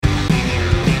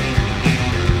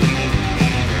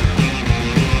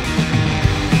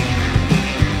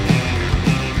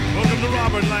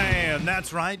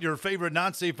That's right, your favorite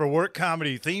not safe for work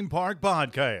comedy theme park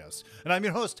podcast. And I'm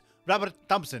your host, Robert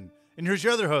Thompson. And here's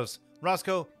your other host,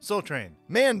 Roscoe Soultrain.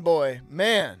 Man, boy,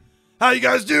 man. How you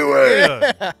guys doing?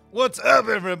 Yeah. What's up,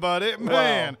 everybody?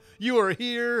 Man, Wow. you are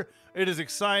here. It is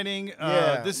exciting.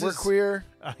 Yeah, we're queer.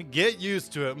 Get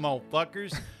used to it,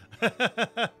 motherfuckers.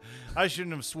 I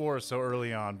shouldn't have swore so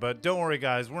early on, but don't worry,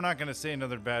 guys. We're not going to say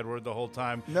another bad word the whole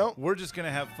time. Nope. We're just going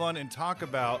to have fun and talk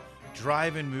about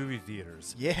drive-in movie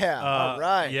theaters. Yeah, all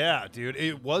right. Yeah, dude.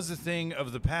 It was a thing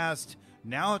of the past.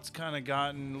 Now it's kind of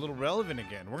gotten a little relevant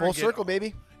again. We're Full gonna get, circle,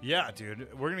 baby. Yeah, dude.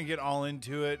 We're going to get all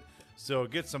into it. So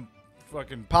get some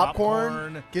fucking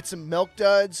Popcorn, get some milk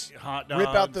duds, hot dogs.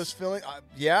 rip out those fillings.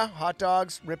 Yeah, hot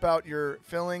dogs, rip out your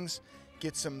fillings,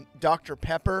 get some Dr.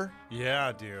 Pepper.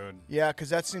 Yeah, dude. Yeah, because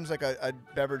that seems like a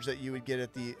beverage that you would get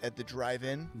at the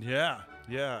drive-in. Yeah,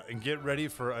 and get ready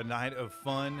for a night of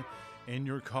fun in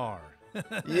your car.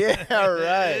 Yeah,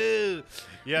 right.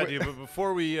 Yeah, dude, but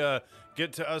before we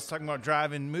get to us talking about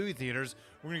drive-in movie theaters,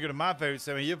 we're going to go to my favorite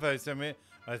segment, your favorite segment,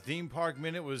 a Theme Park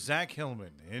Minute with Zach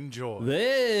Hillman. Enjoy.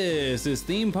 This is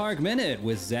Theme Park Minute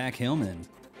with Zach Hillman.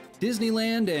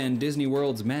 Disneyland and Disney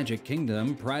World's Magic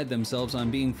Kingdom pride themselves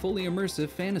on being fully immersive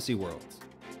fantasy worlds,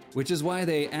 which is why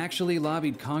they actually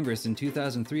lobbied Congress in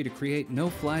 2003 to create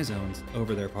no-fly zones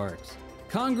over their parks.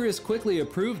 Congress quickly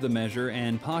approved the measure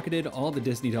and pocketed all the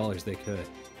Disney dollars they could.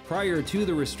 Prior to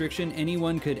the restriction,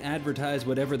 anyone could advertise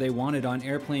whatever they wanted on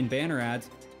airplane banner ads,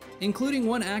 including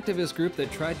one activist group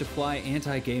that tried to fly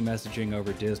anti-gay messaging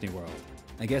over Disney World.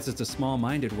 I guess it's a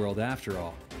small-minded world after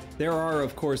all. There are,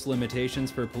 of course,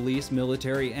 limitations for police,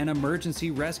 military, and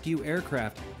emergency rescue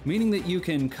aircraft, meaning that you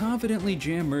can confidently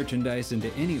jam merchandise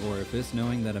into any orifice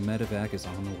knowing that a medevac is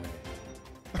on the way.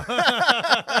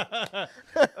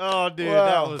 Oh, dude,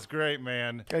 Wow. that was great,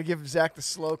 man. Gotta give Zach the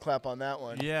slow clap on that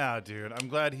one. Yeah, dude. I'm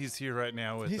glad he's here right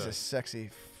now with He's a us. sexy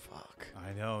fuck.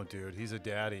 I know, dude. He's a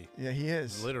daddy. Yeah, he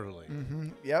is. Literally. Mm-hmm.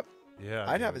 Yep. Yeah.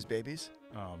 I'd have dude. his babies.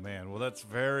 Oh man, well that's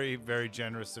very, very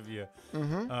generous of you.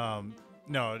 Mm-hmm.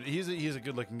 No, he's a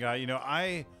good-looking guy. You know,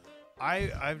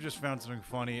 I've just found something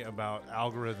funny about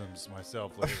algorithms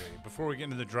myself lately. Before we get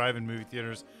into the drive-in movie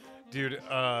theaters, dude,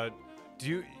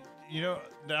 you know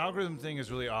the algorithm thing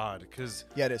is really odd because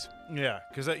Yeah, it is.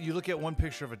 you look at one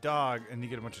picture of a dog and you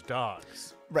get a bunch of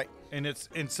dogs, Right. and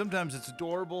sometimes it's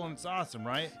adorable and it's awesome,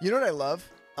 right? You know what I love?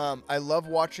 I love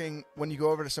watching when you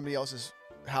go over to somebody else's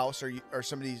house or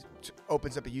somebody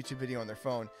opens up a YouTube video on their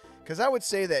phone. Because I would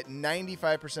say that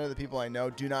 95% of the people I know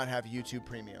do not have YouTube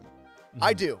Premium.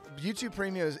 I do. YouTube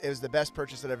Premium is the best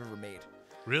purchase that I've ever made.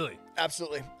 Really?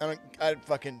 Absolutely. I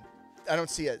don't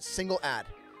see a single ad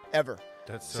ever.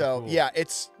 That's so cool. Yeah,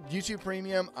 it's YouTube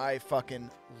Premium. I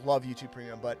fucking love YouTube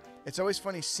Premium, but it's always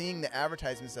funny seeing the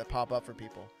advertisements that pop up for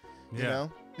people. You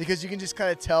know, because you can just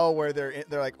kind of tell where they're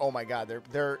like, oh my god,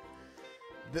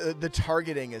 the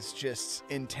targeting is just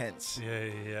intense.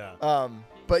 Yeah.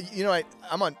 But you know,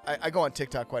 I go on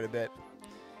TikTok quite a bit,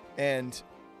 and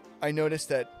I noticed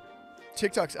that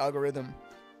TikTok's algorithm,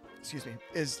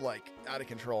 is like out of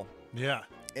control. Yeah.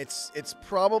 It's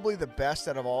probably the best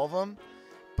out of all of them,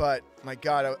 but my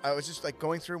god, I was just like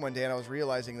going through one day and I was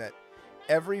realizing that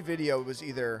every video was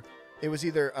either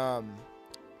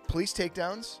police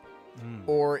takedowns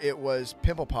or it was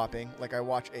pimple popping. Like I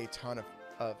watch a ton of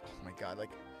oh my god, like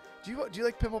do you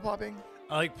like pimple popping?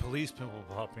 I like police pimple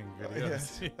popping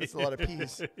videos. Yeah, that's a lot of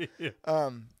peas. Yeah.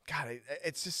 God,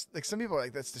 it's just like some people are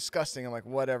like, that's disgusting. I'm like,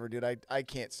 whatever, dude. I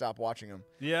can't stop watching them.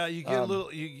 Yeah, you get a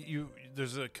little. You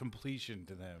there's a completion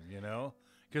to them, you know,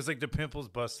 because like the pimples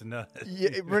bust a nut.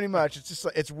 Yeah, pretty much. It's just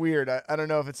like, it's weird. I don't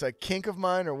know if it's a kink of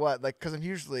mine or what. Like, because I'm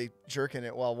usually jerking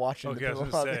it while watching. Okay, the I was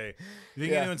pimple gonna popping. say, you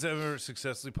think anyone's ever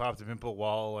successfully popped a pimple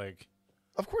while like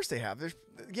Of course they have. There's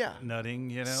nutting,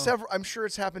 you know? several. I'm sure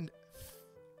it's happened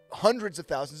hundreds of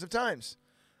thousands of times.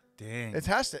 Dang. It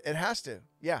has to.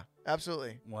 Yeah,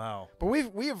 absolutely. Wow. But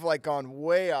we've like gone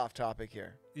way off topic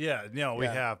here. Yeah, no, we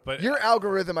Yeah. have, but Your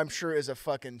algorithm, I'm sure, is a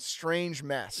fucking strange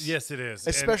mess. yes, it is,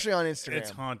 Especially on And Instagram. it's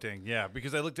haunting. Yeah,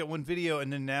 because I looked at one video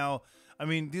and then now, I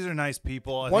mean, these are nice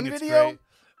people. I One think it's video? great.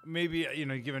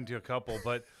 Maybe given to a couple,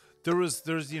 but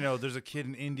there's a kid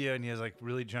in India and he has like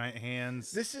really giant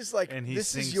hands. This is like And he this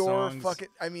is sings your songs, fucking.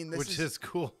 I mean, this which is is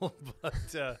cool, but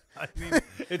I mean,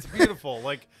 it's beautiful.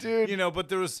 Like, Dude. but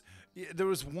there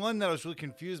was one that I was really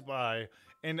confused by,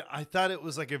 and I thought it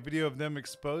was like a video of them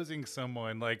exposing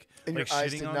someone, like And your like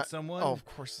eyes shitting did on not- someone. Oh, of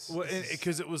course.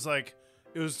 Because it was like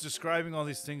it was describing all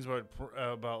these things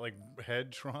about like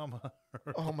head trauma,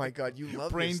 or Oh my god, you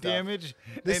love brain this stuff. damage.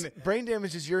 This and brain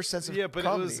damage is your sense of yeah, but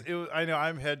comedy. it was. I know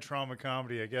I'm head trauma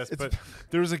comedy, I guess. It's- But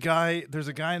there's a guy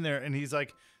in there, and he's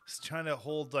like trying to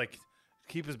hold like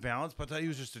keep his balance, but I thought he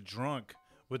was just a drunk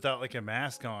without like a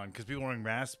mask on, because people are wearing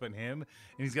masks but him, and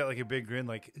he's got like a big grin,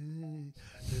 like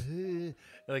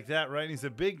like that, right? And he's a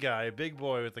big guy, a big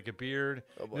boy with like a beard.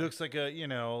 He looks like a,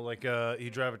 he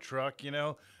drive a truck,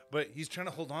 but he's trying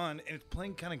to hold on, and it's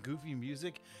playing kind of goofy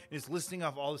music, and it's listing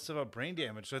off all this stuff about brain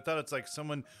damage. So I thought it's like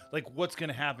someone, like, what's going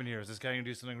to happen here? Is this guy going to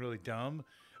do something really dumb?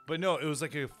 But no, it was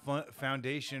like a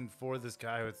foundation for this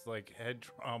guy with like head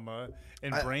trauma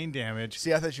and brain damage.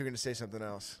 See, I thought you were going to say something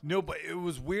else. No, but it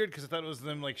was weird because I thought it was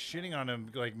them like shitting on him,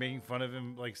 like making fun of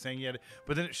him, like saying he had.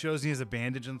 But then it shows he has a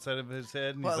bandage inside of his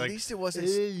head, and Well, he's at like, least it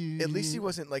wasn't. At least he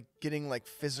wasn't like getting like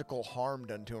physical harm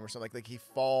done to him or something. Like he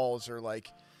falls or like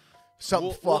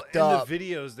something fucked up. In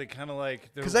the videos, they kind of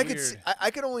like, because I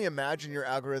could only imagine your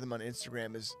algorithm on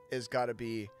Instagram is got to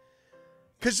be.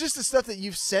 Because just the stuff that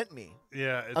you've sent me.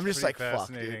 Yeah, it's I'm just like,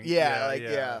 fuck, dude.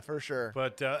 Yeah, for sure.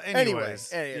 But anyway,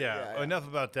 enough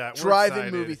about that.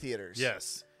 Drive-in movie theaters.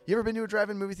 Yes. You ever been to a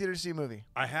drive-in movie theater to see a movie?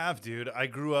 I have, dude. I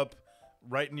grew up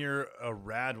right near a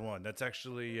rad one that's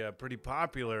actually pretty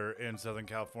popular in Southern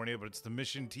California, but it's the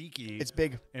Mission Tiki. It's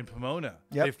big. In Pomona.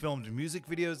 Yep. They filmed music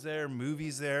videos there,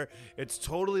 movies there. It's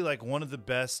totally like one of the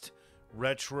best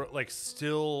retro, like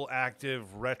still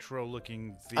active retro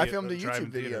looking theater. I filmed a YouTube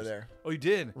video there. Oh, you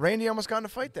did? Randy almost got in a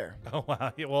fight there. Oh,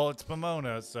 wow. Yeah, well, it's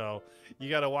Pomona, so you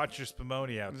got to watch your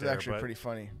Spumoni out It was there. actually pretty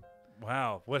funny.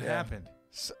 Wow. What happened?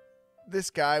 So, this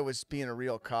guy was being a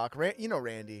real cock. You know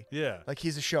Randy. Yeah. Like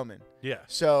he's a showman. Yeah.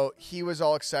 So he was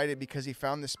all excited because he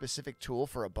found this specific tool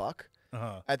for $1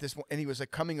 Uh-huh. at this, and he was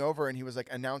like coming over and he was like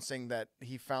announcing that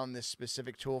he found this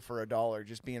specific tool for $1,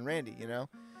 just being Randy,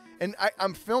 And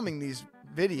I'm filming these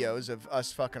videos of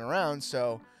us fucking around,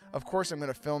 so of course I'm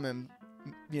gonna film him,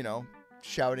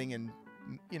 shouting and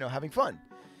having fun,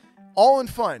 all in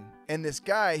fun. And this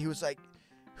guy, he was like,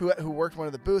 who worked one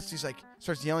of the booths, he's like,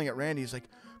 starts yelling at Randy. He's like,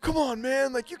 "Come on,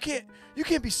 man! Like you can't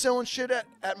be selling shit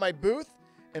at my booth."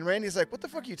 And Randy's like, "What the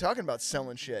fuck are you talking about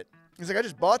selling shit?" He's like, "I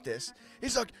just bought this."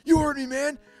 He's like, "You heard me,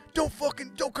 man! Don't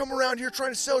come around here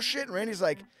trying to sell shit." And Randy's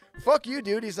like, "Fuck you,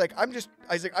 dude." He's like, I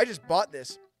just bought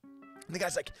this. And the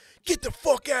guy's like, "Get the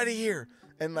fuck out of here!"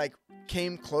 And like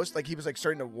came close, like he was like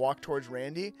starting to walk towards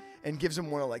Randy, and gives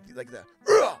him one of like the,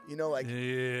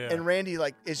 Yeah. And Randy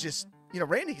like is just,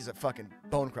 Randy is a fucking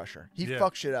bone crusher. He Yeah.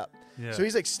 fucks shit up. Yeah. So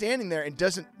he's like standing there and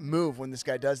doesn't move when this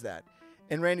guy does that.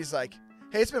 And Randy's like,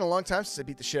 "Hey, it's been a long time since I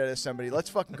beat the shit out of somebody. Let's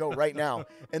fucking go right now."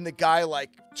 And the guy like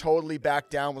totally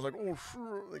backed down, was like, "Oh,"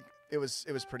 like it was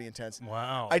pretty intense.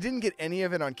 Wow. I didn't get any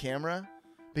of it on camera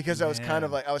because I was kind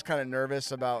of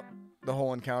nervous about the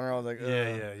whole encounter. I was like,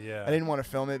 ugh. Yeah. I didn't want to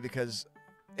film it because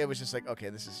it was just like, okay,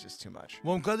 this is just too much.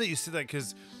 Well, I'm glad that you said that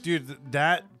because, dude,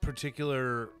 that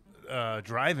particular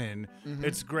drive-in,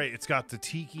 it's great. It's got the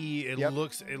tiki. It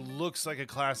looks like a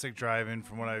classic drive-in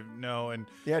from what I know, and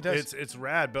yeah, it does. It's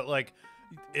rad. But like,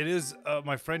 it is.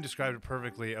 My friend described it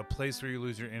perfectly. A place where you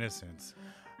lose your innocence.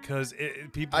 Because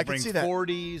people I bring can see that.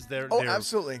 40s. They're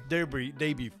absolutely.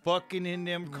 They be fucking in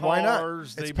them cars. Why not?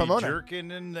 It's They be Pomona.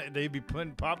 jerking and they be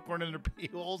putting popcorn in their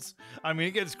peels. I mean,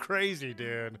 it gets crazy,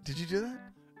 dude. Did you do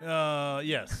that?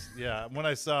 Yes, yeah. When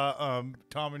I saw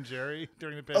Tom and Jerry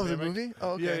during the Oh, pandemic. the movie?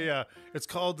 Oh, okay. Yeah. It's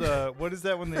called what is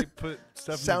that when they put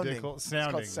stuff Sounding. in the dick hole? It's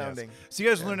Sounding. called sounding. Yes. So you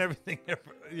guys learn everything.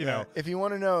 You know. If you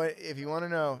want to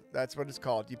know, that's what it's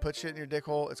called. You put shit in your dick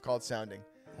hole. It's called sounding.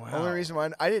 Wow. Only reason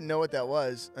why I didn't know what that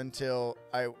was until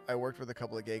I worked with a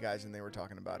couple of gay guys and they were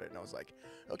talking about it, and I was like,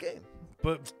 okay.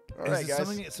 But all is right, it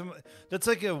guys. something that's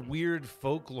like a weird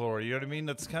folklore. You know what I mean?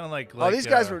 That's kind of like. Oh, these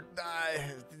guys were.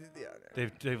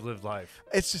 They've lived life.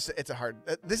 It's a hard.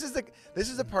 This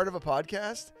is the part of a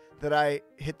podcast that I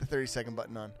hit the 30-second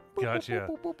button on. Gotcha.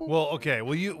 Well, okay.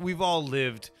 Well, we've all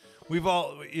lived. We've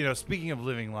all, speaking of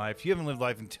living life, you haven't lived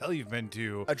life until you've been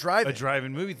to a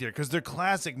drive-in movie theater because they're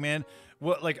classic, man.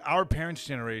 What, like our parents'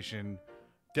 generation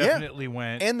definitely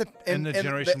went, and the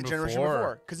generation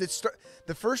before. Because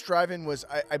the first drive-in was,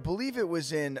 I believe it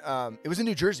was in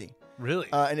New Jersey. Really?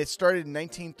 And it started in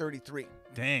 1933.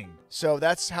 Dang. So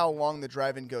that's how long the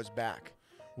drive-in goes back.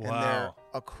 Wow. And they're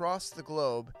across the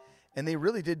globe, and they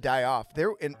really did die off.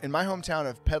 There in my hometown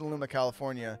of Petaluma,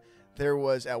 California, there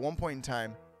was at one point in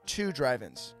time 2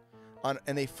 drive-ins,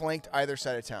 and they flanked either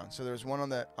side of town. So there was one on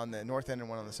the north end and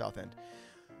one on the south end.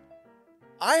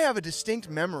 I have a distinct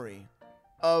memory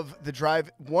of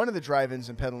one of the drive-ins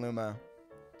in Petaluma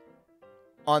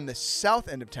on the south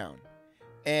end of town,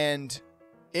 and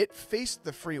it faced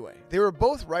the freeway. They were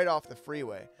both right off the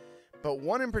freeway, but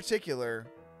one in particular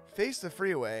faced the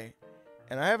freeway,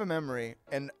 and I have a memory,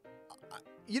 and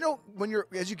when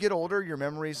as you get older, your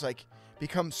memories like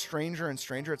become stranger and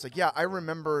stranger. It's like, yeah, I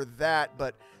remember that,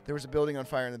 but there was a building on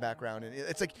fire in the background, and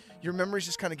it's like your memories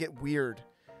just kind of get weird.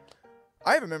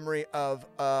 I have a memory of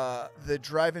the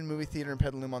drive-in movie theater in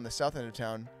Petaluma on the south end of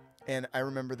town, and I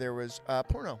remember there was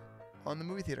porno on the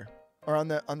movie theater or on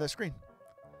the screen.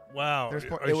 Wow. There's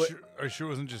Are you sure it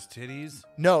wasn't just titties?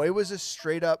 No, it was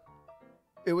straight up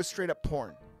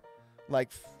porn, like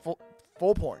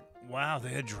full porn. Wow, they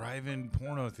had drive-in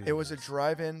porno theaters. It was a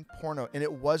drive-in porno, and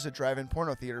it was a drive-in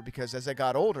porno theater because as I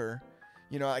got older,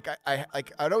 like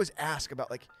I'd always ask about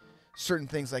like certain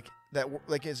things like that.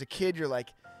 Like as a kid, you're like,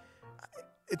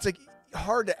 it's like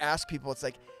hard to ask people. It's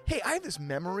like, hey, I have this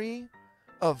memory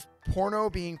of porno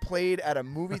being played at a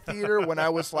movie theater when I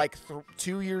was like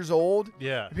 2 years old.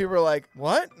 Yeah. And people are like,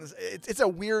 what? It's a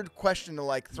weird question to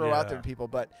like throw out there to people,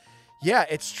 but yeah,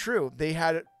 it's true. They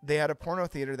had a porno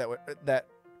theater that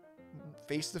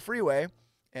faced the freeway,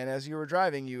 and as you were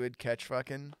driving, you would catch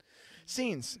fucking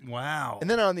scenes. Wow. And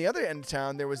then on the other end of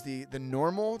town, there was the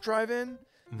normal drive-in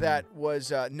that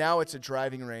was now it's a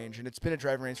driving range, and it's been a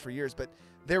driving range for years, but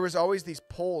there was always these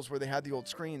poles where they had the old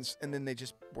screens, and then they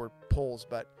just were poles.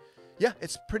 But yeah,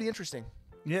 it's pretty interesting.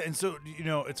 Yeah, and so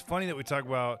it's funny that we talk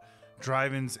about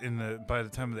drive-ins by the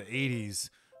time of the 80s,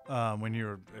 when you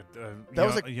were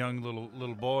a young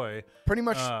little boy. Pretty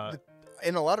much,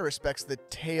 in a lot of respects, the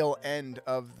tail end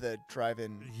of the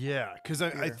drive-in. Yeah, because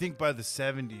I think by the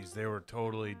 70s they were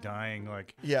totally dying.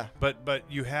 Like yeah, but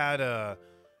you had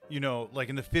like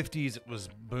in the 50s it was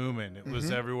booming. It was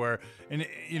everywhere. And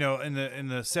in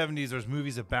the 70s there's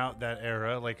movies about that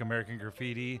era, like American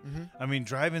Graffiti. I mean,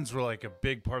 drive-ins were like a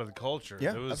big part of the culture.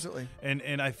 Yeah, absolutely.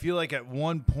 And I feel like at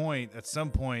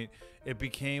some point it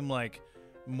became like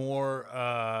more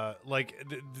like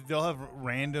they'll have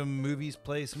random movies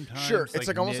play sometimes. Sure, it's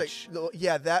like almost niche.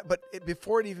 like that. But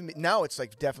before it even now, it's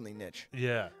like definitely niche.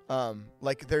 Yeah.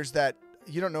 Like there's that,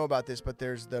 you don't know about this, but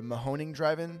there's the Mahoning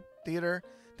Drive-In Theater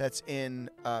that's in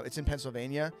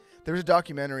Pennsylvania. There's a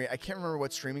documentary. I can't remember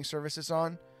what streaming service it's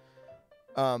on.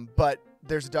 But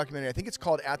there's a documentary. I think it's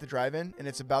called At the Drive-In, and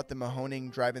it's about the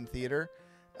Mahoning Drive-In Theater.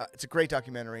 It's a great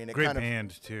documentary, and it great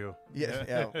band too.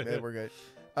 Yeah, we're good.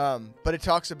 But it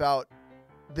talks about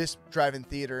this drive-in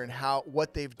theater and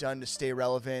what they've done to stay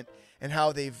relevant, and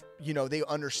how they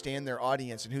understand their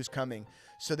audience and who's coming.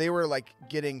 So they were like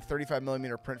getting 35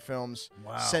 millimeter print films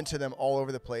sent to them all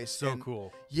over the place. So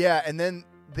cool. Yeah, and then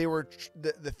they were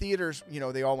the theaters.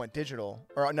 They all went digital,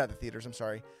 or not the theaters. I'm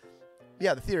sorry.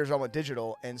 Yeah, the theaters all went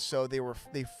digital, and so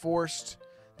they forced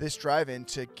this drive-in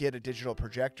to get a digital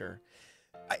projector.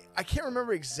 I can't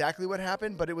remember exactly what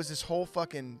happened, but it was this whole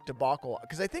fucking debacle.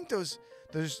 Because I think those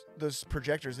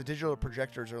projectors, the digital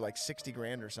projectors, are like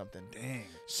 $60,000 or something. Dang.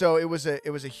 So it was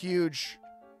a huge,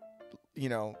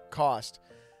 cost.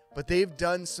 But they've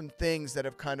done some things that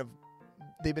have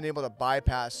they've been able to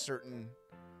bypass certain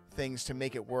things to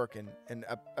make it work, and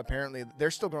apparently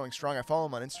they're still growing strong. I follow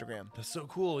them on Instagram. That's so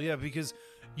cool. Yeah, because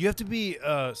you have to be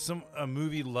a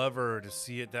movie lover to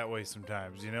see it that way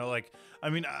sometimes.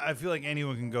 I feel like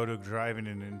anyone can go to a drive-in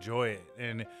and enjoy it,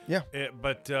 and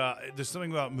but there's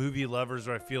something about movie lovers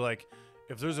where I feel like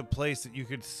if there's a place that you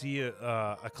could see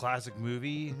a classic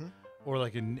movie. Or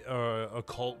like a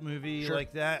cult movie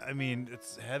like that. I mean,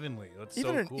 it's heavenly. That's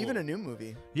so cool. Even a new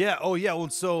movie. Yeah. Oh, yeah. Well,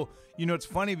 so it's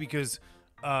funny because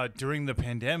during the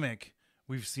pandemic,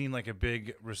 we've seen like a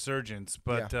big resurgence.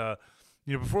 But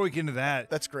before we get into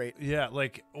that, that's great. Yeah,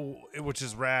 like which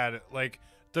is rad. Like,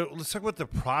 let's talk about the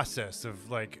process of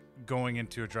like going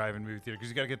into a drive-in movie theater, because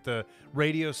you got to get the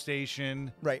radio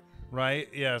station. Right?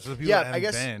 Yeah, so the people that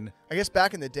haven't been. I guess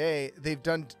back in the day, they've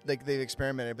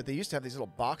experimented, but they used to have these little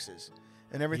boxes,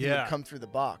 and everything would come through the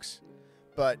box.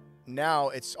 But now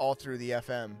it's all through the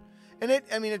FM. And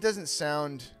it doesn't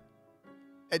sound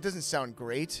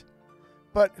great,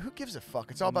 but who gives a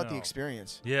fuck? It's all about the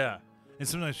experience. Yeah. And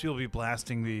sometimes people be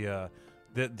blasting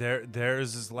that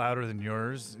theirs is louder than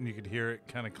yours, and you could hear it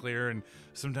kind of clear, and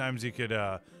sometimes you could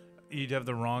you'd have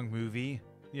the wrong movie.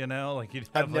 Like you'd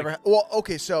have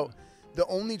so the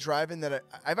only drive-in that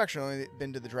I've actually only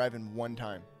been to the drive-in one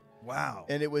time. Wow.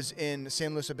 And it was in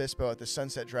San Luis Obispo at the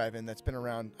Sunset Drive-In. That's been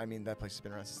around. I mean, that place has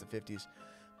been around since the 50s.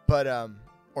 But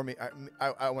or maybe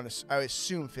I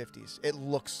assume 50s. It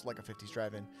looks like a 50s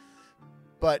drive-in.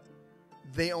 But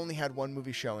they only had one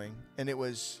movie showing, and it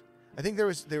was, I think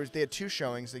they had two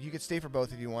showings. Like you could stay for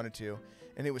both if you wanted to.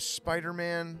 And it was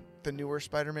Spider-Man, the newer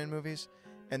Spider-Man movies.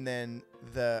 And then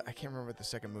I can't remember what the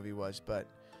second movie was, but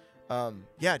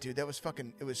yeah, dude, it was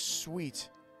sweet.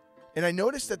 And I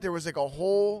noticed that there was like a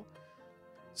whole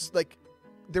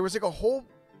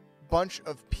bunch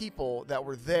of people that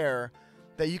were there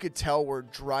that you could tell were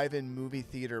drive-in movie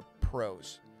theater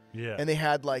pros. Yeah. And they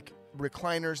had like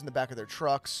recliners in the back of their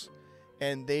trucks,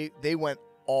 and they went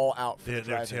all out for the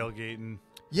they're drive-in. tailgating.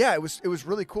 Yeah, it was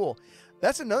really cool.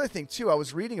 That's another thing too. I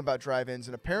was reading about drive-ins,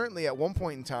 and apparently at one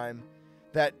point in time,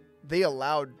 that they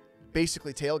allowed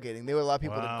basically tailgating. They would allow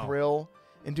people Wow. to grill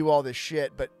and do all this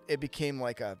shit, but it became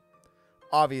like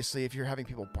obviously if you're having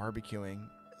people barbecuing,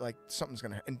 like something's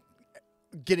gonna and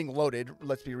getting loaded.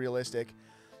 Let's be realistic.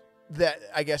 That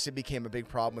I guess it became a big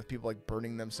problem with people like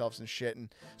burning themselves and shit, and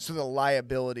so the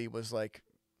liability was like,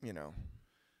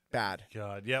 bad.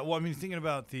 God, yeah. Well, I mean, thinking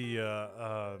about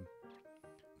the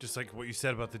just like what you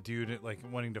said about the dude like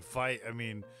wanting to fight. I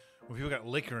mean, when people got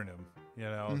liquor in them,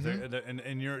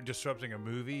 and you're disrupting a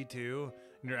movie too,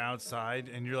 and you're outside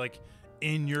and you're like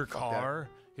in your car.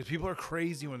 Because people are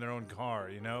crazy when their own car,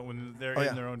 when they're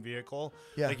in their own vehicle.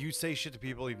 Yeah. Like, you say shit to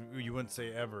people you wouldn't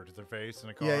say ever to their face in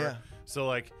a car. Yeah. So,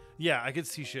 like, yeah, I could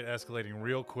see shit escalating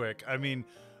real quick. I mean,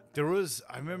 I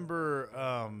remember,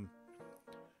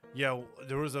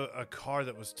 there was a car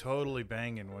that was totally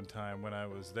banging one time when I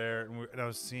was there. And I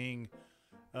was seeing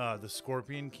the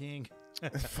Scorpion King.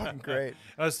 Fucking great.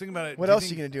 I was thinking about it. What else are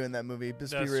you going to do in that movie?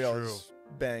 Just be That's real. true. Just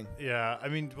bang. Yeah, I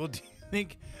mean, well, do you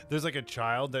think there's like a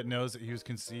child that knows that he was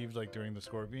conceived like during the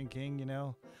Scorpion King?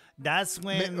 That's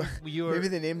when you were. Maybe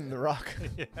they named him The Rock.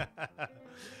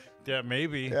 Yeah,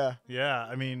 maybe. Yeah.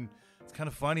 I mean, it's kind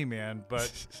of funny, man.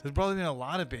 But there's probably been a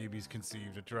lot of babies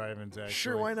conceived at drive-ins. Actually,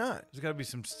 Sure, why not? There's got to be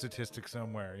some statistics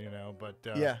somewhere, But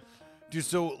Yeah. dude.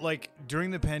 So like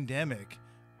during the pandemic,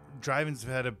 drive-ins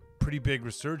have had a pretty big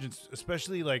resurgence,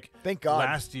 especially like Thank God.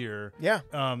 last year. Yeah.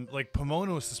 Like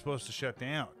Pomona was supposed to shut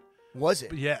down. Was it?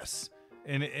 But yes.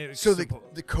 And it So the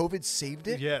COVID saved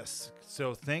it? Yes.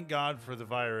 So thank God for the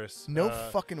virus. No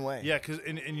fucking way. Yeah, because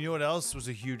and you know what else was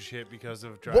a huge hit because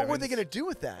of drive-ins? What were they going to do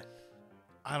with that?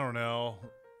 I don't know.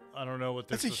 I don't know what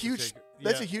they're That's a supposed to huge. take.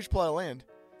 That's Yeah, a huge plot of land.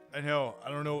 I know. I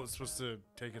don't know what's supposed to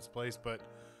take its place, but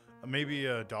maybe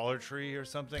a Dollar Tree or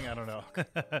something. I don't know.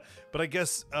 But I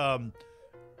guess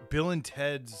Bill and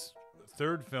Ted's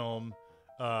third film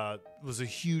was a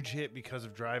huge hit because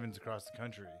of drive-ins across the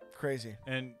country. Crazy.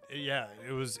 And yeah,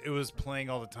 it was playing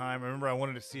all the time. I remember I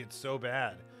wanted to see it so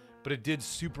bad, but it did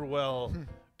super well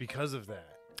because of that.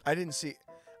 I didn't see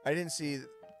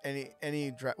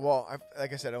any well,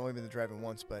 like I said, I've only been to drive-in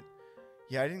once, but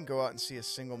yeah, I didn't go out and see a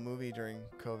single movie during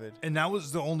COVID. And that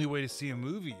was the only way to see a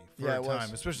movie for Yeah, a it time,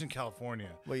 was. especially in California.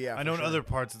 Well, yeah, I know for in sure. other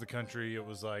parts of the country it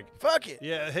was like, Fuck it.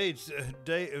 yeah, hey, it's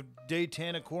day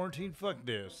 10 of quarantine. Fuck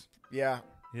this. Yeah.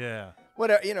 Yeah.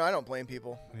 Whatever. I don't blame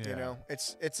people. Yeah.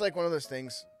 It's like one of those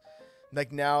things.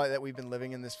 Like now that we've been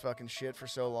living in this fucking shit for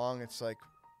so long, it's like,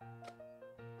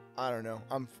 I don't know.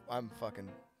 I'm fucking.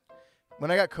 When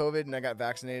I got COVID and I got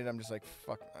vaccinated, I'm just like,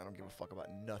 fuck. I don't give a fuck about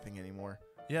nothing anymore.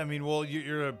 Yeah, I mean, well,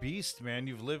 you're a beast, man.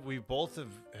 We both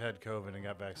have had COVID and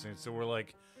got vaccinated, so we're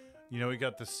like, we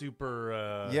got the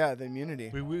super. Yeah, the immunity.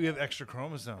 We have extra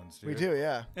chromosomes, dude. We do,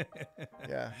 yeah.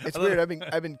 Yeah, it's I love weird.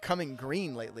 I've been coming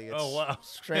green lately. It's Oh, wow.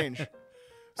 strange.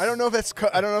 I don't know if that's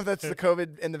the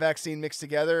COVID and the vaccine mixed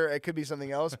together. It could be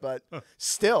something else, but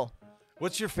still.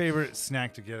 What's your favorite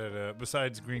snack to get at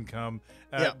besides green cum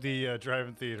at the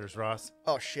drive-in theaters, Ross?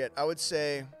 Oh shit! I would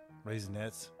say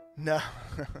Raisinets. no,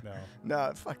 No.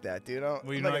 no. Fuck that, dude. Well,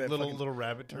 you I'm know, not like gonna little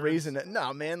rabbit turds. Raisinette.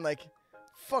 No, man. Like,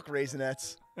 fuck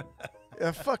Raisinets.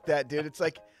 Fuck that, dude. It's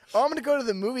like, oh, I'm gonna go to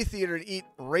the movie theater and eat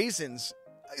raisins.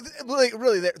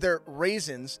 Really, they're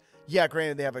raisins. Yeah,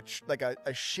 granted, they have a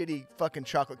shitty fucking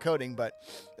chocolate coating, but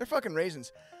they're fucking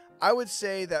raisins. I would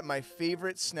say that my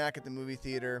favorite snack at the movie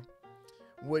theater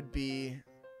would be,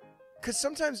 because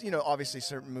sometimes, obviously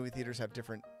certain movie theaters have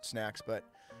different snacks, but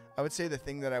I would say the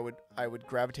thing that I would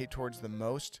gravitate towards the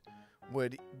most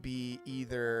would be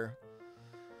either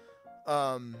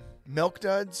Milk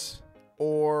Duds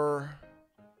or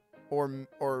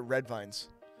Red Vines.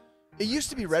 It used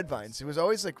to be Red Vines. It was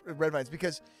always like Red Vines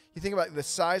because you think about the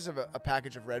size of a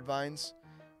package of Red Vines,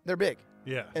 they're big.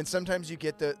 Yeah. And sometimes you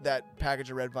get that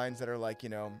package of Red Vines that are like,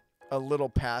 a little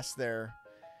past their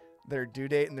due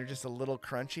date and they're just a little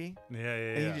crunchy. Yeah.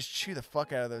 And you just chew the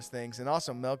fuck out of those things. And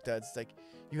also Milk Duds, it's like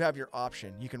you have your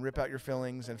option. You can rip out your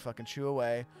fillings and fucking chew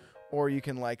away, or you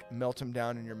can like melt them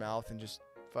down in your mouth and just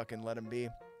fucking let them be.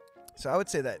 So I would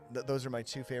say that those are my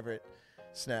two favorite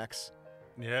snacks.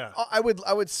 Yeah. I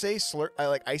would say I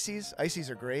like Ices. Ices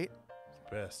are great.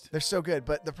 Best. They're so good.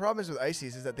 But the problem is with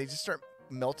Ices is that they just start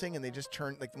melting and they just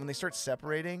turn, like when they start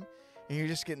separating and you're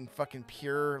just getting fucking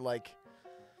pure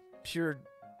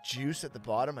juice at the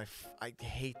bottom. I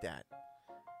hate that.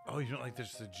 Oh, you don't like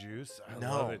just the juice? I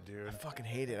No, love it, dude. I fucking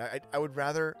hate it. I would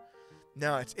rather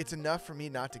No, it's enough for me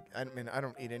not to. I mean, I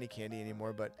don't eat any candy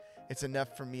anymore, but it's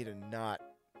enough for me to not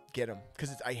get them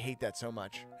because I hate that so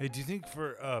much. Hey, do you think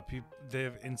for people they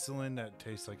have insulin that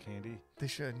tastes like candy? They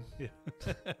should. Yeah.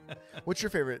 What's your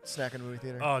favorite snack in the movie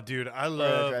theater? Oh, dude, I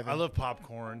love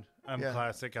popcorn. I'm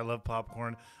classic. I love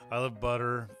popcorn. I love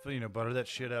butter. Butter that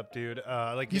shit up, dude.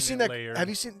 I like you seen it that? layered. Have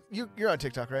you seen? You're on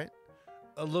TikTok, right?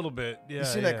 A little bit. Yeah. You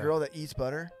seen that girl that eats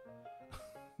butter?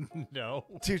 No.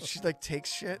 Dude, she like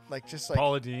takes shit just like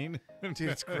Paula Deen. dude,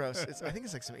 it's gross. I think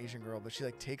it's like some Asian girl, but she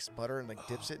like takes butter and like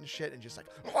dips it in shit and just like,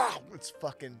 wow, it's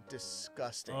fucking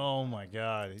disgusting. Oh my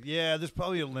god. Yeah, there's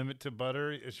probably a limit to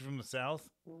butter. Is she from the South?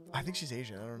 I think she's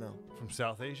Asian. I don't know. From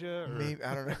South Asia? Or? Maybe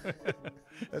I don't know.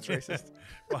 That's racist.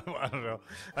 I don't know.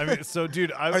 I mean, so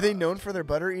dude, are they known for their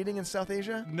butter eating in South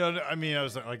Asia? No, I mean, I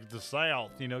was like the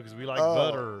South, because we like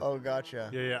butter. Oh,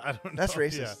 gotcha. Yeah. I don't know. That's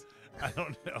racist. Yeah, I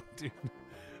don't know, dude.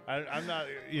 I'm not,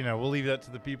 we'll leave that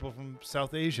to the people from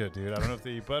South Asia, dude. I don't know if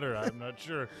they eat butter. I'm not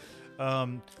sure.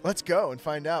 Let's go and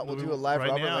find out. We'll do a live right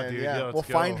Robert now, Land. dude. Yeah, let's we'll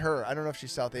go. find her. I don't know if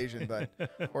she's South Asian, but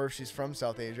or if she's from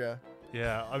South Asia.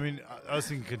 Yeah, I mean, I was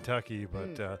thinking Kentucky,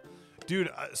 but dude,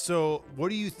 so what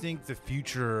do you think the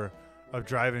future of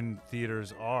drive-in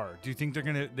theaters are? Do you think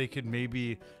they could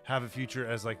maybe have a future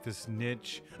as like this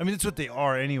niche? I mean, that's what they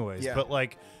are anyways, Yeah. but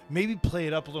like maybe play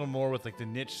it up a little more with like the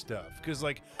niche stuff. Because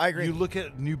like I agree. you look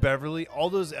at New Beverly, all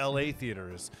those LA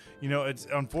theaters, it's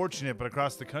unfortunate, but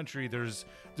across the country, there's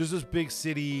this big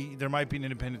city, there might be an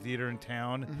independent theater in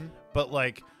town, but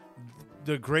like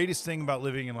the greatest thing about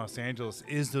living in Los Angeles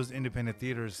is those independent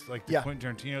theaters, like the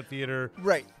Quentin Tarantino theater.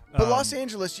 Right. But Los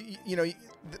Angeles,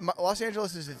 Los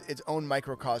Angeles is its own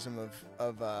microcosm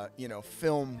of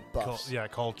film buffs.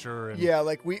 Culture. And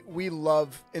Like we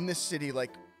love in this city,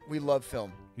 like we love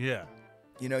film. Yeah.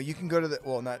 You can go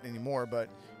to not anymore, but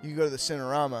you can go to the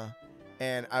Cinerama,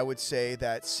 and I would say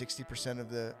that 60%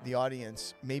 of the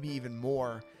audience, maybe even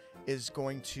more, is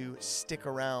going to stick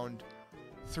around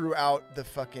throughout the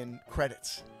fucking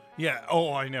credits. Yeah.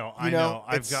 Oh, I know.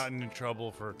 I've gotten in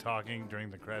trouble for talking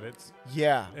during the credits.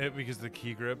 Yeah. Because of the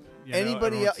key grip.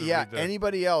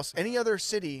 Anybody else, any other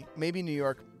city, maybe New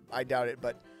York, I doubt it,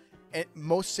 but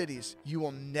most cities, you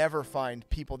will never find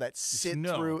people that sit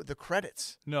through the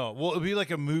credits. No. Well, it'd be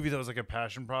like a movie that was like a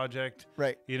passion project.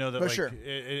 Right. That but like, sure.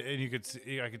 And you could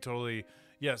see, I could totally,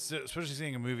 especially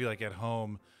seeing a movie like at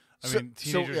home. I mean,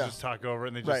 teenagers just talk over it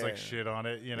and they just shit on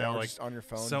it, or like just on your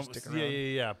phone. Just sticking around.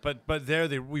 Yeah. But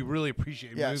we really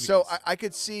appreciate movies. So I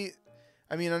could see.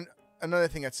 I mean, another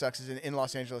thing that sucks is in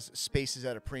Los Angeles, space is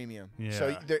at a premium. Yeah.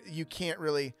 So you can't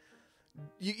really.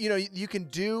 You can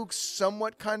do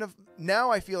somewhat kind of.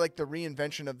 Now I feel like the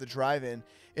reinvention of the drive-in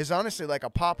is honestly like a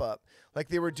pop-up. Like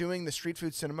they were doing the street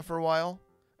food cinema for a while.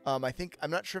 I'm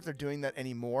not sure if they're doing that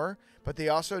anymore, but they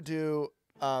also do.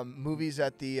 Movies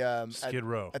at the Skid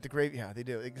Row at the grave. Yeah, they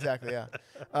do exactly. Yeah,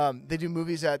 they do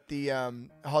movies at the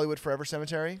Hollywood Forever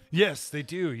Cemetery. Yes, they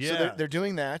do. Yeah, so they're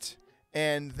doing that,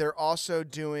 and they're also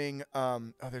doing.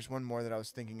 There's one more that I was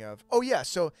thinking of. Oh yeah,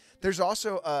 so there's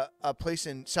also a place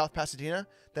in South Pasadena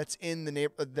that's in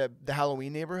the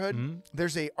Halloween neighborhood. Mm-hmm.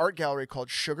 There's a art gallery called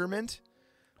Sugarmint.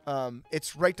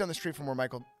 It's right down the street from where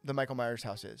the Michael Myers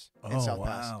house is in South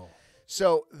Pass.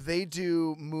 So they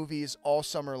do movies all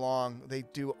summer long. They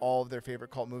do all of their favorite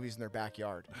cult movies in their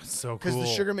backyard. That's so cool. Because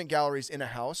the Sugarmint Gallery's in a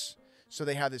house, so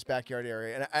they have this backyard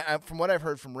area. And I, from what I've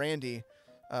heard from Randy,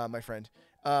 my friend,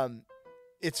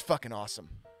 it's fucking awesome.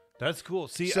 That's cool.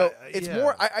 See, so it's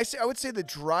more. I would say the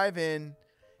drive-in.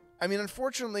 I mean,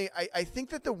 unfortunately, I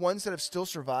think that the ones that have still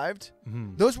survived,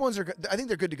 those ones are. I think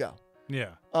they're good to go.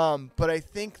 Yeah. But I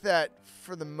think that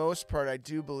for the most part, I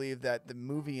do believe that the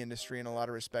movie industry in a lot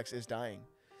of respects is dying.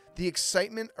 The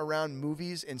excitement around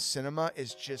movies and cinema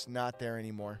is just not there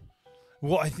anymore.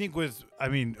 Well, I think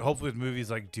hopefully with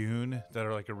movies like Dune that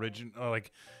are like original,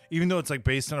 like even though it's like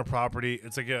based on a property,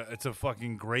 it's a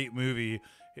fucking great movie,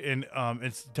 and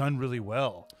it's done really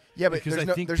well. Yeah, but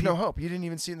there's no hope. You didn't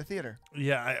even see it in the theater.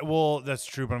 Yeah, well, that's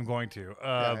true, but I'm going to.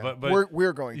 But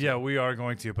we're going to. Yeah, we are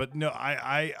going to. But no,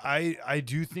 I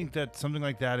do think that something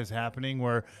like that is happening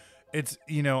where it's,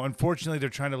 unfortunately they're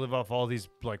trying to live off all these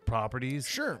like properties.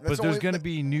 Sure. But there's going to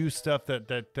be new stuff that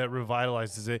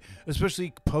revitalizes it,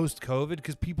 especially post-COVID,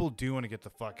 because people do want to get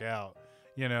the fuck out,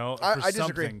 I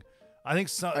disagree. I think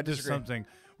there's something.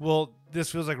 Well,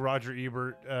 this feels like Roger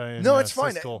Ebert. No, it's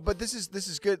fine. Siskel. But this is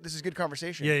good. This is good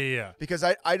conversation. Yeah. Because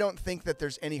I don't think that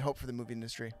there's any hope for the movie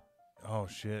industry. Oh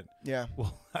shit. Yeah.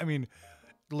 Well, I mean,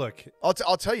 look. I'll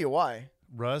tell you why.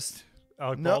 Rust.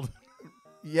 Alec Baldwin.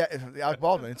 Yeah, Alec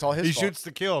Baldwin. It's all his fault. He shoots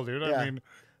to kill, dude. Yeah. I mean.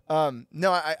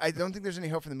 No, I don't think there's any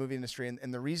hope for the movie industry,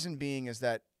 and the reason being is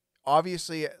that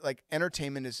obviously, like,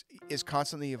 entertainment is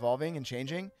constantly evolving and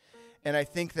changing, and I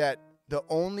think that the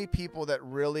only people that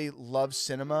really love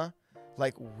cinema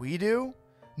like we do,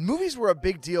 movies were a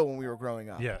big deal when we were growing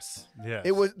up. Yes. Yes.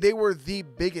 They were the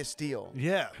biggest deal.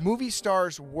 Yeah. Movie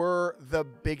stars were the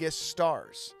biggest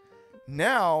stars.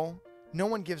 Now, no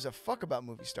one gives a fuck about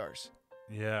movie stars.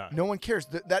 Yeah. No one cares.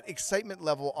 That excitement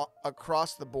level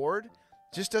across the board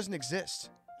just doesn't exist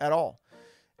at all.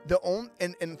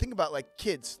 And think about, like,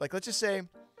 kids. Like, let's just say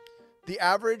the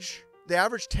average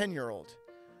 10-year-old,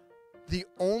 the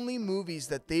only movies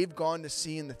that they've gone to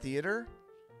see in the theater,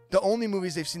 the only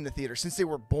movies they've seen in the theater since they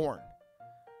were born,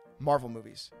 Marvel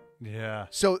movies. Yeah.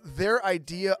 So their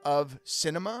idea of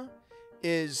cinema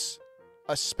is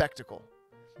a spectacle.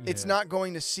 It's Yeah. not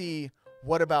going to see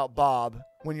What About Bob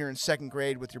when you're in second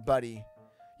grade with your buddy.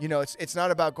 You know, it's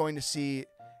not about going to see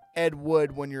Ed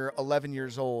Wood when you're 11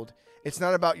 years old. It's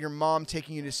not about your mom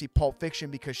taking you to see Pulp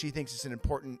Fiction because she thinks it's an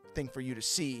important thing for you to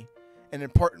see, an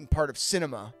important part of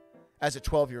cinema as a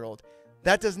 12-year-old.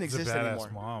 That doesn't It's a exist badass anymore.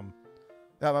 mom.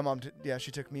 My mom,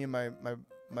 she took me and my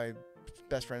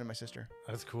best friend and my sister.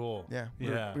 That's cool. Yeah,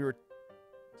 Yeah. we were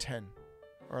 10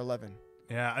 or 11.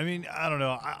 Yeah. I mean, I don't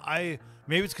know. I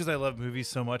maybe it's because I love movies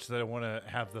so much that I want to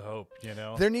have the hope. You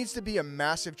know. There needs to be a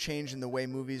massive change in the way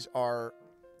movies are,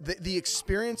 the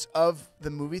experience of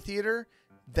the movie theater,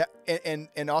 that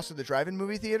and also the drive-in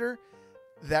movie theater,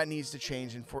 that needs to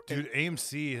change. And Dude,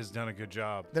 AMC has done a good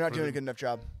job. they're not For doing a good enough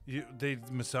job. They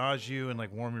massage you and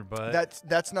like warm your butt.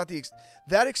 That's not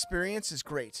that experience is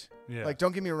great. Yeah. Like,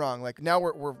 don't get me wrong. Like, now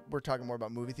we're talking more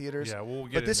about movie theaters. Yeah, we'll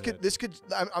get But this into could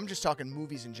I'm just talking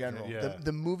movies in general. Yeah.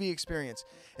 The movie experience.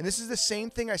 And this is the same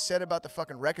thing I said about the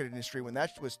fucking record industry when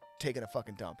that was taking a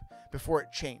fucking dump before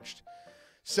it changed.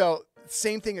 So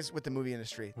same thing as with the movie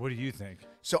industry. What do you think?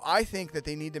 So I think that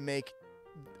they need to make,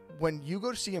 when you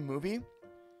go to see a movie,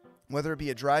 whether it be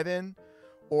a drive-in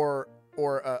or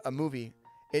a movie,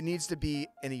 it needs to be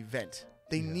an event.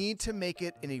 They need to make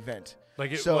it an event.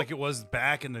 Like So- like it was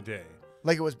back in the day.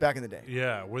 Like it was back in the day.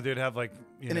 Yeah, where they'd have like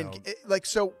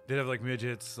So they'd have like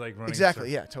midgets like running.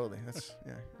 exactly, yeah, totally. That's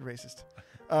racist.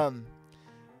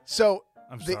 So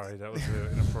I'm they- sorry, that was an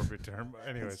inappropriate term.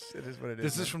 Anyways, it is what it is.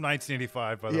 this is from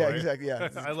 1985, by the Yeah, way. exactly, yeah.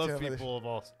 I love Tell by the- people of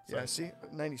all. Yeah, see,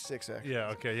 96 actually. Yeah.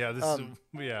 Okay. Yeah. This Um,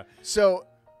 is yeah. So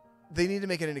they need to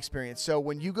make it an experience. So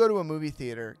when you go to a movie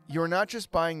theater, you're not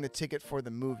just buying the ticket for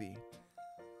the movie.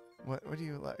 What are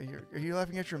you? Are you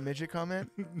laughing at your midget comment?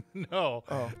 No.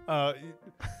 Oh. Okay.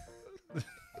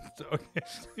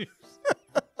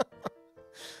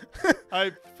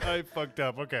 I fucked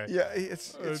up. Okay. Yeah,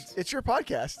 it's your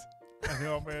podcast. I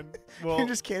know, man. Well. You're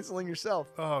just canceling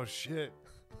yourself. Oh shit.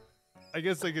 I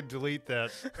guess I could delete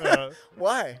that.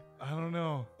 Why? I don't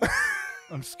know.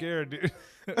 I'm scared, dude.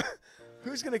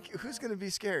 Who's gonna be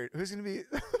scared? Who's gonna be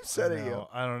upset at you?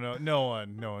 I don't know. No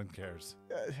one cares.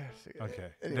 Okay.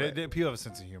 Anyway. People have a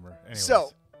sense of humor. Anyways,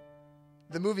 So,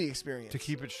 the movie experience. to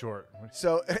keep it short.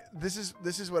 So this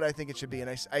is what I think it should be, and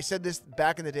I said this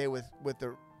back in the day with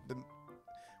the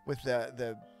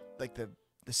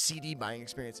CD buying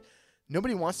experience.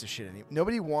 Nobody wants this shit anymore.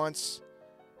 Nobody wants.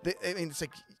 I mean, it's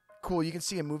like, cool. You can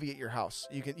see a movie at your house.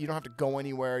 You don't have to go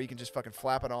anywhere. You can just fucking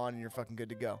flap it on, and you're fucking good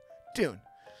to go. Dune.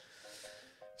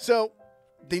 So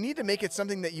they need to make it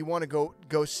something that you want to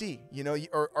go see, you know,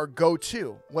 or go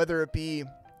to, whether it be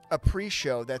a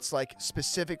pre-show that's like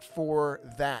specific for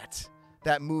that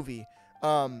movie,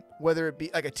 whether it be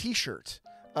like a T-shirt,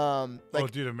 oh,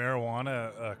 dude, a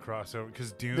marijuana crossover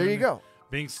because Dune. There you go.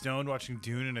 Being stoned watching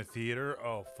Dune in a theater.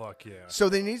 Oh fuck yeah. So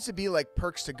there needs to be like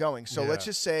perks to going. So Yeah. let's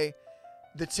just say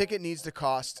the ticket needs to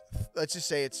cost. Let's just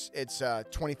say it's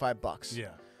 $25. Yeah.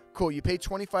 Cool. You pay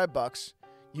 $25.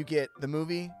 You get the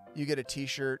movie. You get a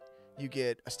T-shirt. You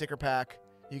get a sticker pack.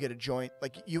 You get a joint.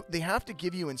 Like they have to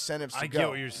give you incentives to I go. get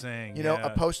what you're saying. You know, yeah. a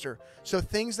poster. So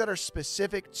things that are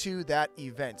specific to that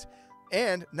event.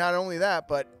 And not only that,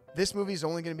 but this movie is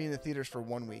only going to be in the theaters for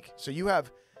 1 week. So you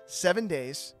have 7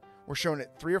 days. We're showing it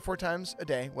 3 or 4 times a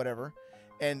day, whatever.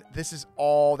 And this is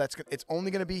all that's – it's only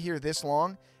going to be here this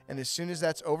long. And as soon as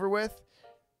that's over with,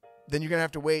 then you're going to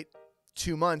have to wait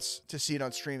 2 months to see it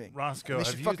on streaming. Roscoe, And they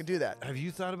should fucking do that. Have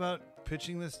you thought about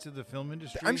pitching this to the film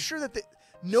industry? I'm sure that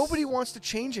nobody wants to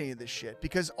change any of this shit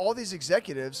because all these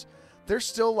executives, they're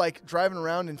still like driving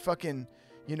around in fucking,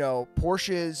 you know,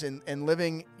 Porsches and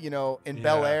living, you know, in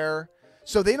Bel Air.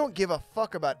 So they don't give a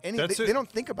fuck about anything. They don't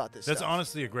think about this That's stuff.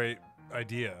 honestly a great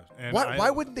idea. And Why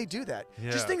wouldn't they do that?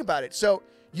 Yeah. Just think about it. So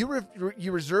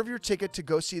you reserve your ticket to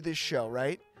go see this show,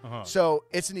 right? Uh-huh. So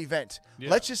it's an event. Yeah.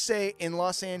 Let's just say in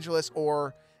Los Angeles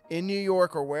or in New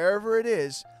York or wherever it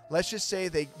is, let's just say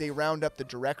they round up the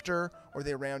director or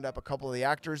they round up a couple of the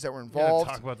actors that were Yeah, involved,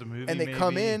 talk about the movie, and they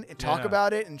come maybe. in and talk Yeah.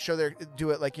 about it and do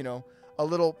it like, a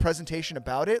little presentation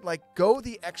about it. Like, go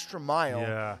the extra mile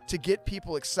Yeah. to get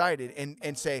people excited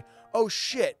and say, oh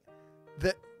shit,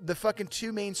 the fucking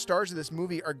two main stars of this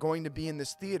movie are going to be in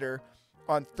this theater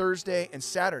on Thursday and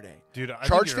Saturday. Dude, I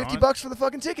Charge think you're $50 for the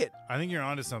fucking ticket. I think you're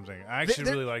onto something. I actually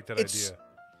They're- really like that it's-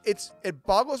 idea. It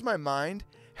boggles my mind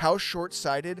how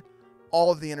short-sighted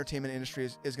all of the entertainment industry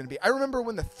is going to be. I remember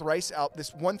when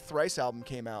this one Thrice album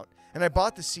came out, and I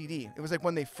bought the CD. It was like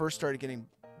when they first started getting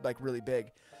like really big,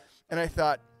 and I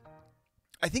thought,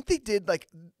 I think they did like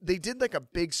a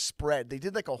big spread. They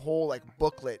did like a whole like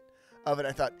booklet of it.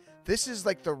 I thought, this is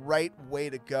like the right way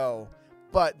to go,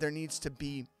 but there needs to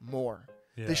be more.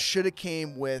 Yeah. This should have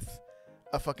came with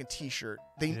a fucking T-shirt.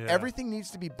 Yeah. Everything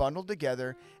needs to be bundled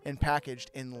together and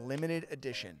packaged in limited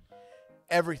edition.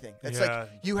 Everything. It's Yeah.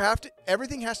 like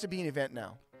everything has to be an event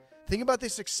now. Think about the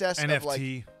success of like,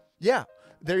 NFT yeah,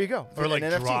 there you go. or An like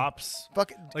NFT. drops.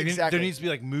 Fuck, Like exactly. there needs to be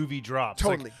like movie drops.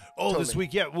 Totally. Like, oh, this Totally.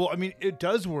 week, yeah. Well, I mean, it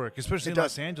does work, especially It in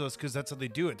Los does. Angeles, because that's how they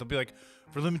do it. They'll be like,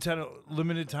 for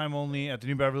limited time only at the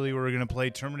New Beverly, we're gonna play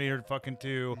Terminator fucking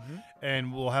 2,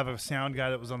 and we'll have a sound guy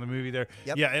that was on the movie there.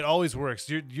 Yep. Yeah, it always works.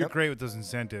 You're Yep. great with those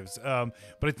incentives. But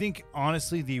I think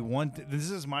honestly,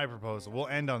 this is my proposal. We'll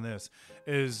end on this: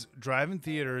 is drive-in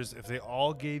theaters. If they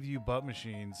all gave you butt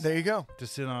machines There you go. to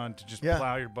sit on to just Yeah.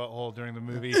 plow your butthole during the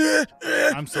movie.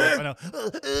 I'm sorry, I know.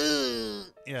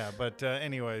 Yeah, but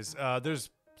anyways, there's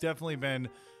definitely been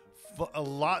a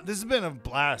lot. This has been a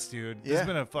blast, dude. This Yeah. has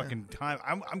been a fucking time.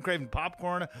 I'm craving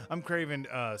popcorn. I'm craving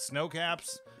snow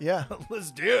caps. Yeah.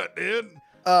 Let's do it, dude.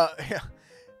 Yeah.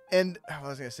 And what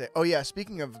was I gonna say? Oh yeah.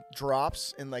 Speaking of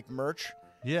drops and like merch,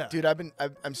 Yeah, dude,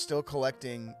 I'm still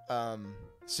collecting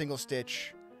single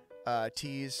stitch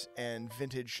tees and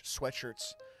vintage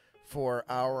sweatshirts for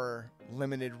our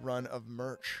limited run of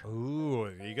merch. Ooh,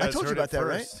 you guys told you heard about it that,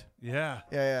 right? first. Yeah.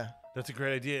 Yeah. That's a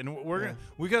great idea, and Yeah.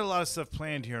 we got a lot of stuff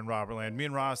planned here in Robertland. Me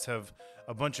and Ross have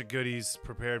a bunch of goodies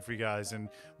prepared for you guys, and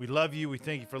we love you. We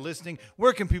thank you for listening.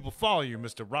 Where can people follow you,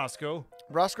 Mr. Roscoe?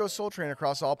 Roscoe Soul Train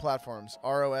across all platforms.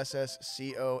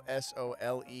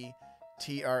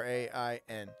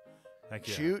 ROSSCOSOLETRAIN. Heck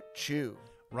yeah. Choo choo.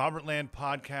 Robertland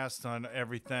podcast on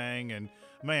everything, and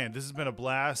man, this has been a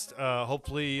blast.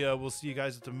 Hopefully, we'll see you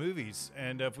guys at the movies,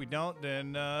 and if we don't,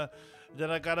 then I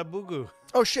got a boo-goo.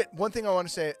 Oh shit! One thing I want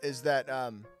to say is that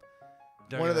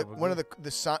one of the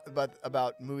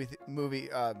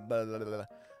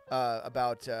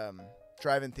about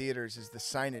drive-in theaters is the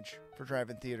signage for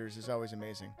drive-in theaters is always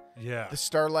amazing. Yeah. The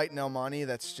Starlight in El Monte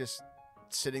that's just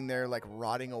sitting there like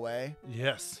rotting away.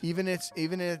 Yes. Even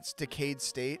in its decayed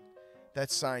state,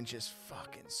 that sign just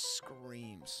fucking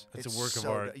screams. It's a It's work of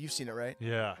so art. good. You've seen it, right?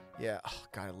 Yeah. Yeah. Oh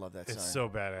god, I love that It's sign. so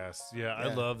badass. Yeah, I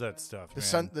Yeah. love that stuff. The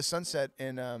sunset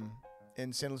in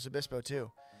San Luis Obispo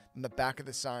too. In the back of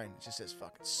the sign, it just says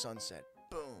fucking sunset.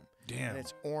 Boom. Damn. And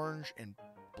it's orange and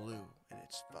blue, and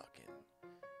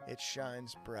it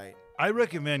shines bright. I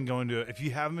recommend going to if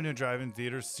you haven't been to a drive-in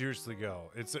theater, seriously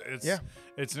go. It's Yeah.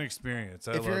 It's an experience.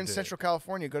 If you're in loved it. Central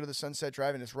California, go to the Sunset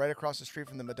Drive-In. It's right across the street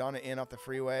from the Madonna Inn off the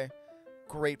freeway.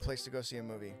 Great place to go see a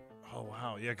movie. Oh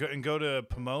wow, yeah. Go to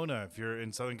Pomona if you're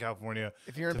in Southern California.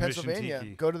 If you're in to Mission Pennsylvania,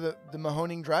 Tiki. go to the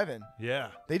Mahoning Drive-In. Yeah,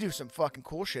 They do some fucking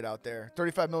cool shit out there.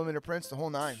 35mm prints, the whole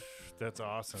nine. that's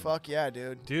awesome. Fuck yeah,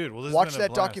 dude. Dude, well, this has Watch been a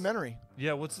that blast. documentary.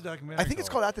 Yeah, what's the documentary? I think it's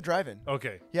called At the Drive-In.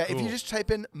 Okay. Yeah, if cool. you just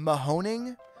type in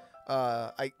Mahoning,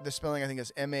 the spelling I think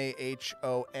is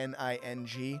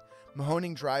Mahoning,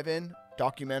 Mahoning Drive-In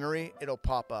documentary, it'll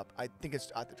pop up. I think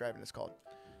it's At the Drive-In. It's called.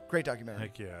 Great documentary.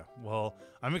 Heck yeah. Well,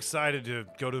 I'm excited to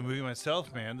go to a movie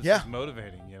myself, man. This Yeah. is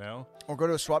motivating, you know. Or go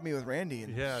to a swap meet with Randy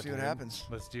and Yeah. see what dude. happens.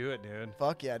 Let's do it, dude.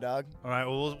 Fuck yeah, dog. All right.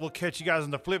 Well, we'll catch you guys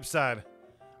on the flip side.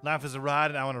 Life is a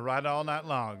ride, and I want to ride it all night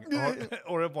long.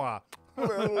 Au revoir.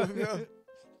 Well, yeah.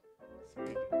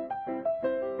 Sweet.